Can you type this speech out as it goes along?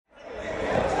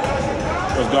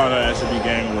What's going on, SMB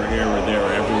gang? We're here, we're there,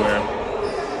 we're everywhere.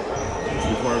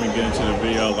 Before we get into the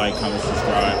video, like, comment,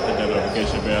 subscribe, hit that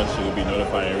notification bell so you'll be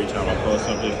notified every time I post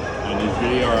something on this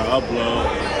video or upload.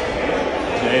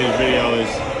 Today's video is,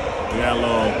 we got a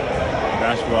little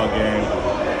basketball game.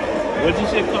 What'd you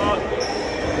say called?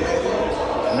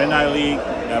 Midnight League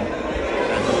at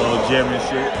the little gym and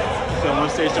shit. So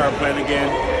once they start playing again,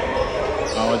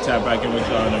 I'm gonna tap back in with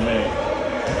y'all in a minute.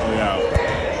 We out.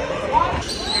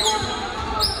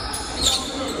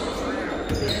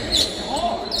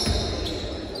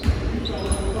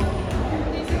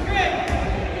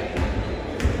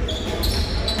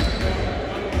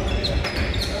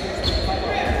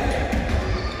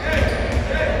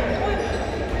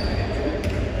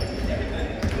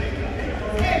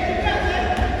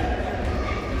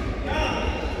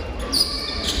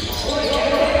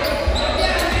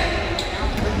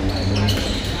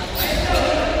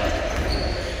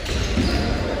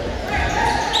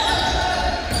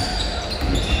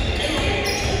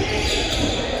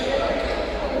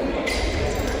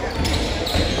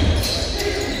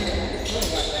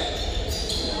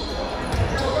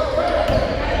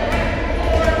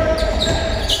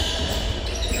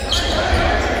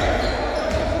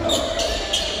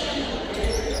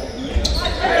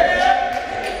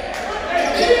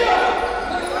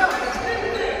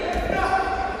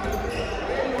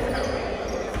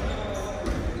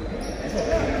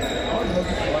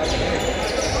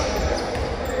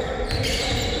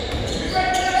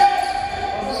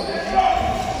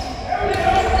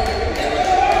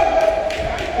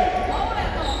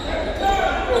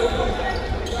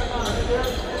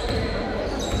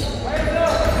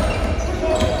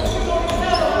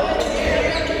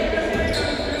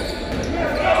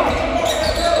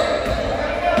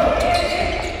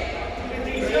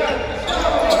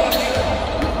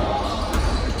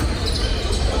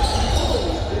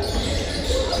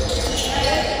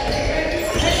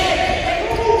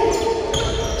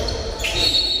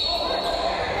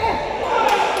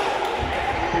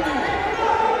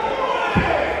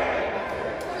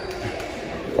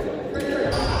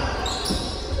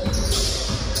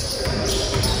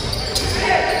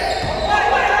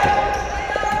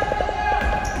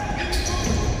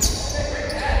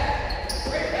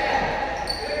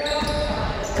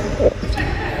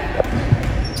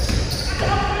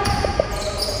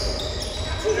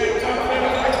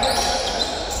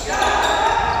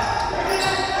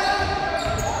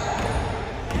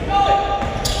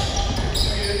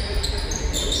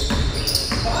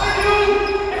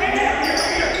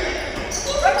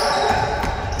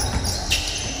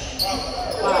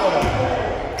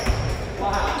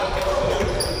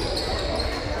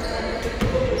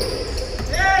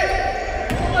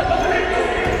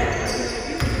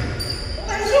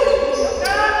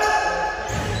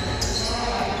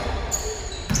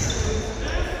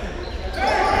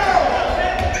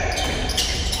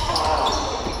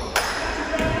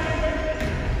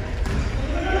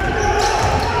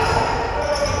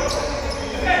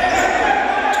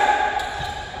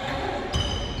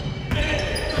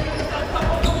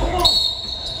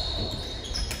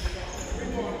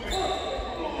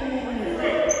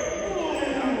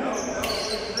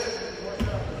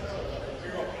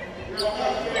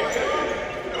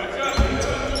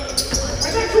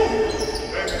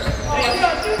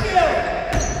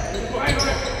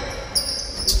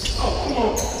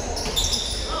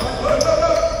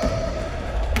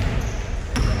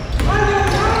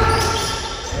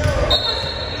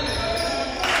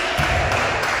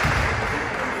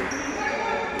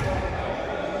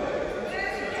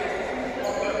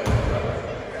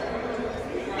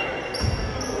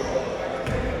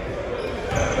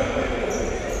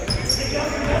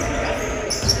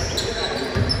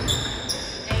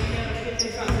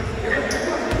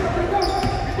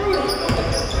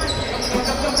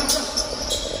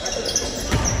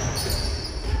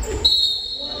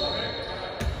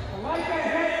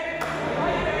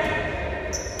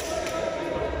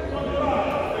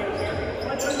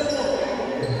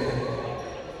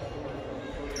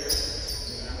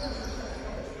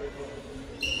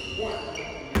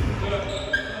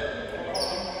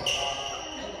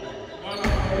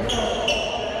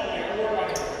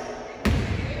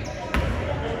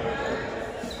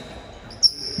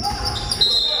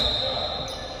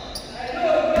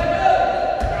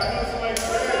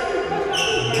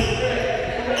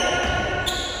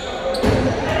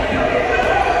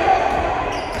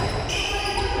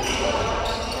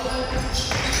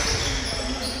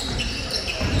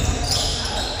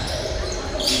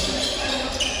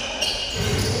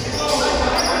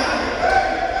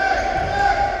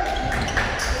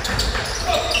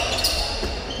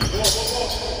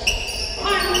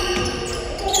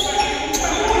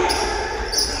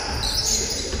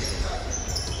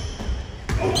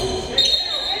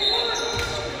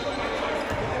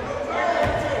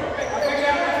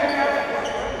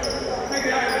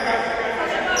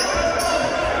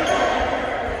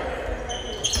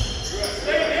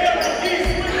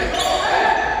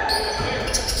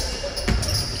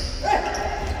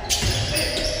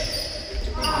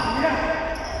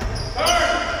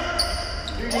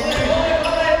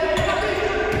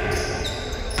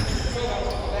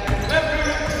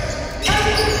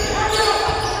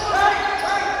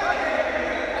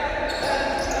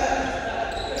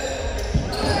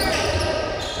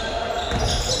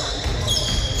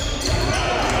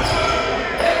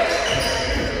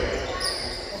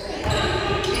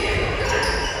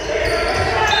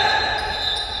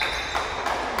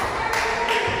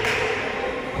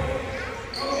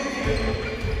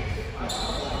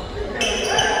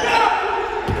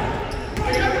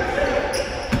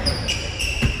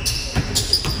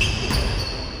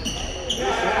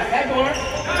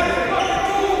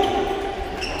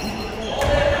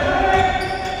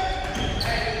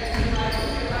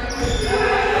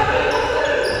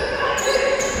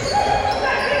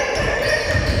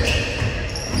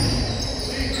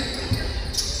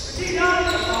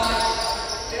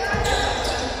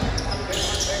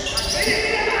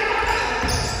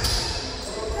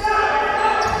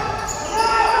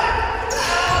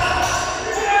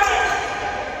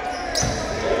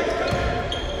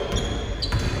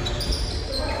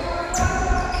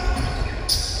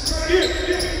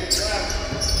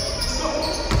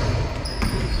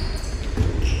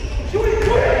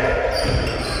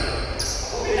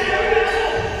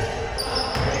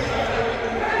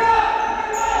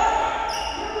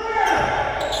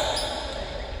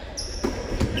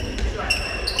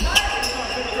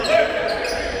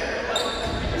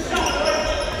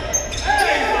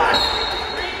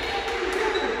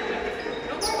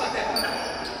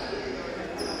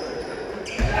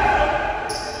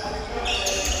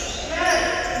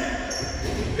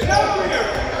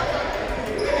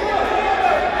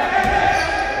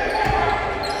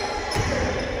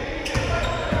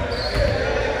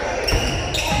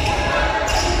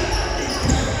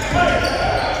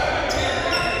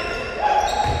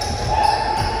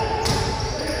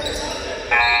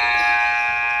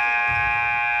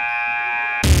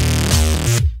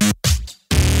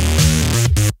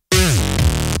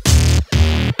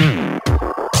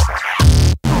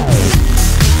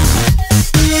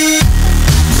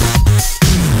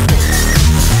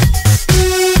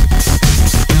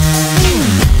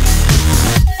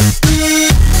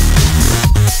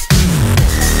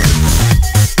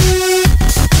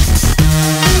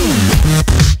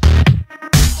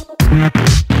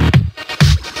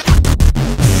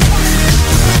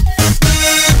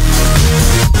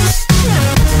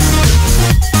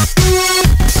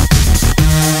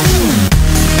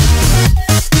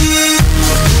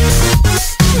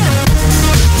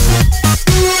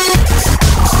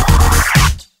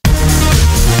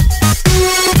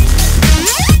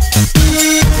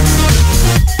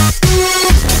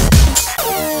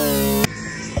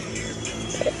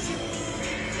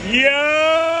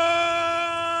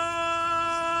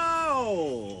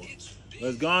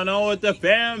 going on with the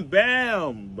fam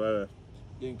bam, bruh?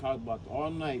 Getting cock blocked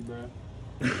all night, bruh.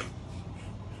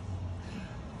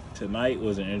 Tonight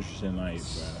was an interesting night,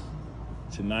 bruh.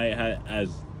 Tonight has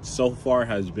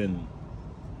been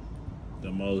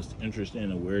the most interesting,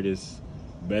 the weirdest,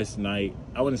 best night.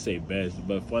 I wouldn't say best,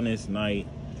 but funnest night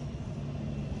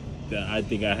that I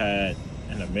think I had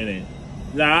in a minute.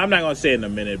 Nah, I'm not gonna say in a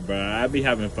minute, bruh. I be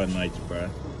having fun nights,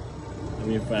 bruh. I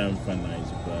be having fun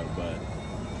nights, bruh. But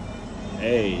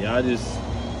hey, y'all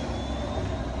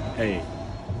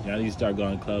need to start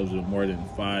going to clubs with more than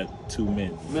 2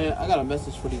 men. Man, I got a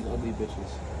message for these ugly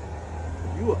bitches.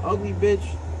 If you an ugly bitch,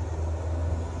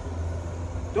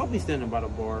 don't be standing by the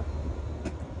bar.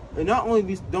 And not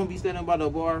only don't be standing by the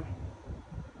bar,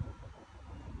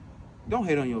 don't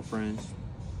hate on your friends.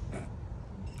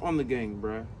 On the gang,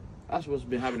 bruh. That's what's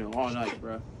been happening all night,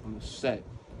 bruh. On the set.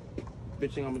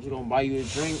 Bitch, I'm just gonna buy you a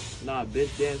drink. Nah,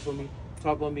 bitch, dance for me.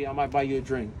 Talk on me, I might buy you a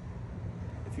drink.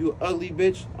 If you an ugly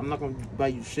bitch, I'm not gonna buy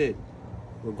you shit.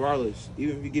 Regardless.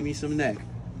 Even if you give me some neck.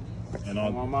 And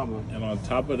on my mama. And on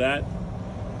top of that,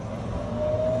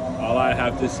 all I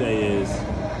have to say is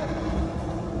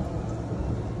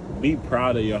be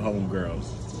proud of your homegirls.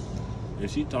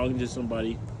 If she talking to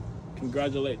somebody,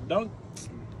 congratulate.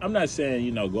 I'm not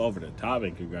saying, go over the top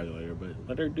and congratulate her, but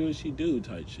let her do what she do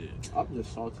type shit. I'm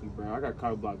just salty, bro. I got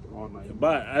cock blocked all night.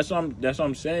 But that's what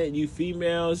I'm saying. You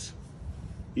females,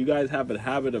 you guys have a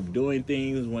habit of doing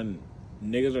things when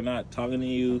niggas are not talking to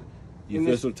you. You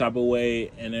feel some type of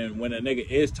way, and then when a nigga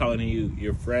is talking to you,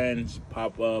 your friends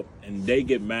pop up and they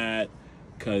get mad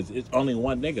because it's only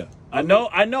one nigga. I know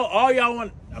all y'all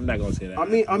want. I'm not gonna say that.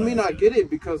 I get it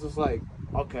because it's like,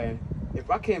 okay, if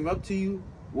I came up to you,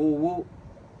 woo,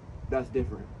 that's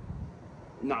different.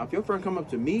 Nah, if your friend come up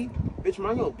to me, bitch,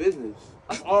 mind your business.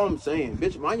 That's all I'm saying.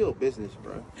 Bitch, mind your business,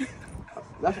 bro.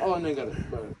 That's all a nigga,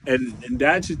 bro. And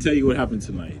that should tell you what happened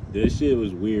tonight. This shit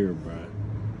was weird, bro.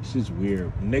 This shit's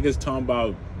weird. Niggas talking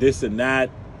about this and that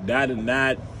and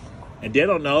that, and they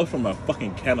don't know from a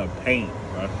fucking can of paint,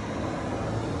 bro.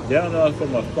 They don't know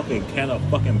from a fucking can of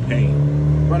fucking paint.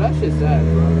 Bro, that shit's sad,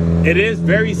 bro. It is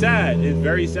very sad. It's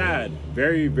very sad.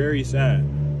 Very, very sad.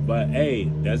 But hey,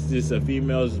 that's just a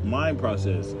female's mind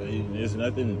process. There's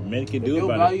nothing men can do about it.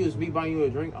 Your value is me buying you a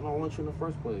drink. I don't want you in the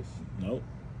first place. Nope.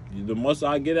 The most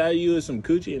I get out of you is some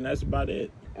coochie, and that's about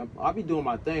it. And I'll be doing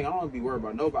my thing. I don't be worried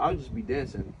about nobody. I'll just be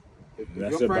dancing. If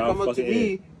that's your friend come up to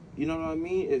me, it. you know what I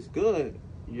mean? It's good.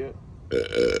 Yeah.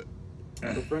 If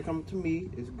your friend come up to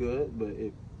me, it's good. But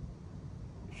if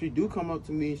she do come up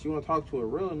to me and she want to talk to a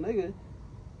real nigga,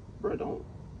 bro,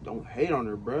 don't hate on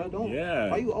her, bro. Don't.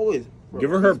 Yeah. Why you always... Bro,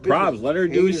 give her props. Let her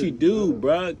do what she do,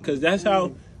 bro. Because that's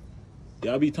how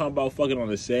y'all be talking about fucking on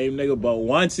the same nigga. But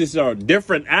once it's a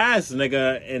different ass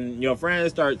nigga and your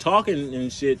friends start talking and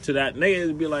shit to that nigga,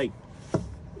 it'd be like,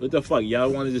 what the fuck? Y'all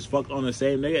want to just fuck on the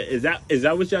same nigga? Is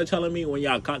that what y'all telling me when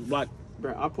y'all cock block?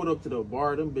 Bro, I put up to the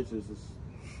bar. Them bitches is...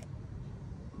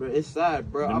 Bro, it's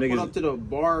sad, bro. Them I niggas, put up to the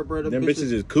bar, bro. Them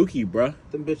bitches is kooky, bro.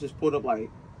 Them bitches put up like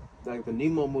the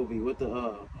Nemo movie with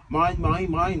the mine.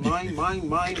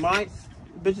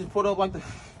 Bitches put up like the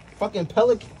fucking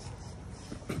pelicans.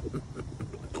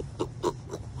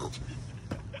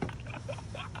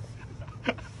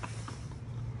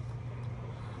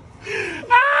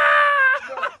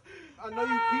 I know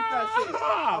you peep that shit.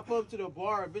 I put up to the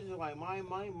bar, bitches like mine.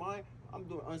 I'm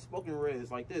doing unspoken res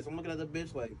like this. I'm looking at the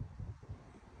bitch like,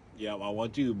 yeah, I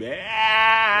want you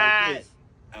bad. Like this.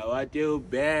 I want you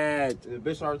bad. And the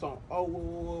bitch started talking. Oh,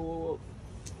 whoa.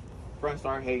 Friend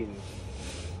started hating.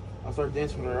 I started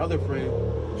dancing with her other friend.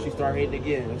 She started hating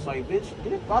again. It's like, bitch,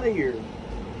 get up out of here.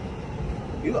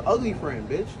 You an ugly friend,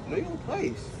 bitch. Know your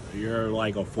place. You're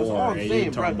like a 4, and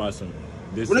you're talking about some.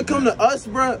 When it comes to us,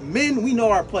 bro, men, we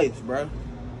know our place, bro.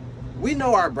 We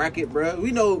know our bracket, bro.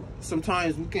 We know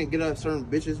sometimes we can't get out certain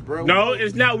bitches, bro. No,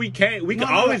 it's not. We can't. We can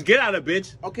always get out of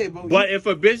bitch. Okay, but if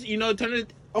a bitch, turn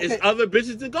it, it's other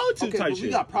bitches to go to type but shit. We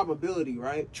got probability,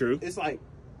 right? True. It's like,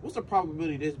 what's the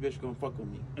probability this bitch gonna fuck with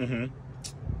me? Mm-hmm.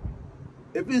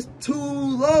 If it's too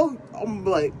low, I'm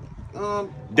like,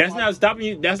 that's not stopping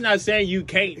you. That's not saying you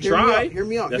can't try. Hear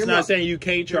me out. That's not saying you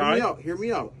can't try. Hear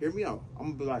me out. I'm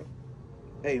gonna be like,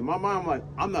 hey, in my mind, I'm like,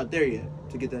 I'm not there yet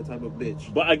to get that type of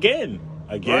bitch. But again,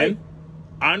 right?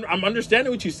 I'm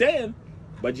understanding what you're saying,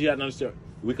 but you have to understand,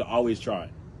 we can always try.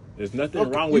 There's nothing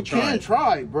wrong with trying. You can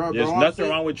try, bro. There's nothing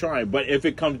wrong with trying. But if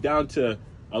it comes down to,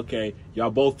 okay, y'all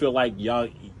both feel like y'all...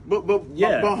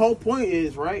 But whole point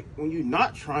is, right, when you're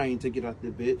not trying to get out the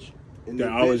bitch... And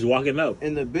they're always walking up.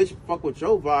 And the bitch fuck with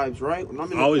your vibes, right? When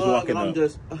I'm in the always club walking and I'm up.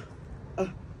 just...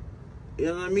 you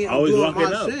know what I mean? I'm always doing walking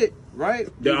my up. shit. right?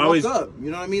 They They always- walk up.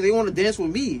 You know what I mean? They want to dance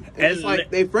with me. And it's like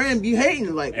they friend be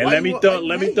hating. Like, And why let me you- throw why you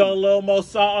let me hating? throw a little more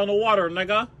salt on the water,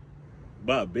 nigga.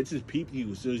 But bitches peep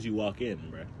you as soon as you walk in,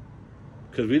 bruh.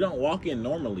 Cause we don't walk in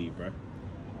normally, bruh.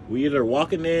 We either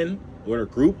walking in with a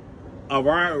group of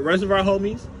our rest of our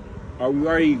homies, or we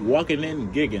already walking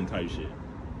in gigging type shit.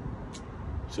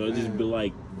 So it just be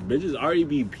like bitches already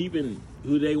be peeping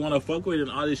who they want to fuck with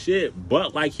and all this shit.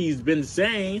 But like he's been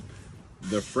saying,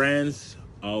 the friends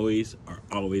always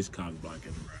cock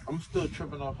blocking, bruh. I'm still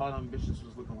tripping off how them bitches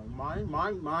was looking like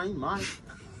mine. Mine.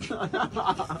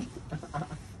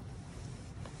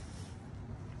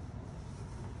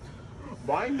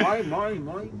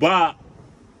 But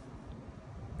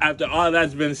after all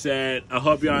that's been said, I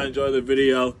hope y'all enjoy the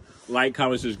video. Like,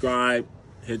 comment, subscribe,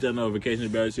 hit that notification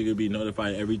bell so you can be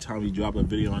notified every time we drop a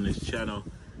video on this channel.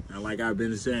 And like I've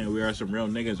been saying, we are some real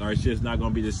niggas. Our shit's not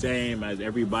gonna be the same as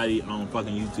everybody on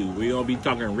fucking YouTube. We gonna be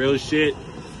talking real shit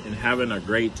and having a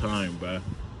great time, bro.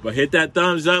 But hit that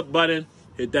thumbs up button,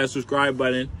 hit that subscribe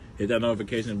button, hit that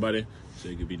notification button so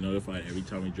you can be notified every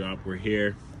time we drop. We're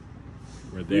here,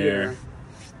 we're there,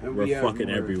 And we're we fucking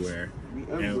everywhere. We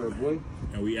everywhere, boy.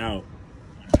 And we out.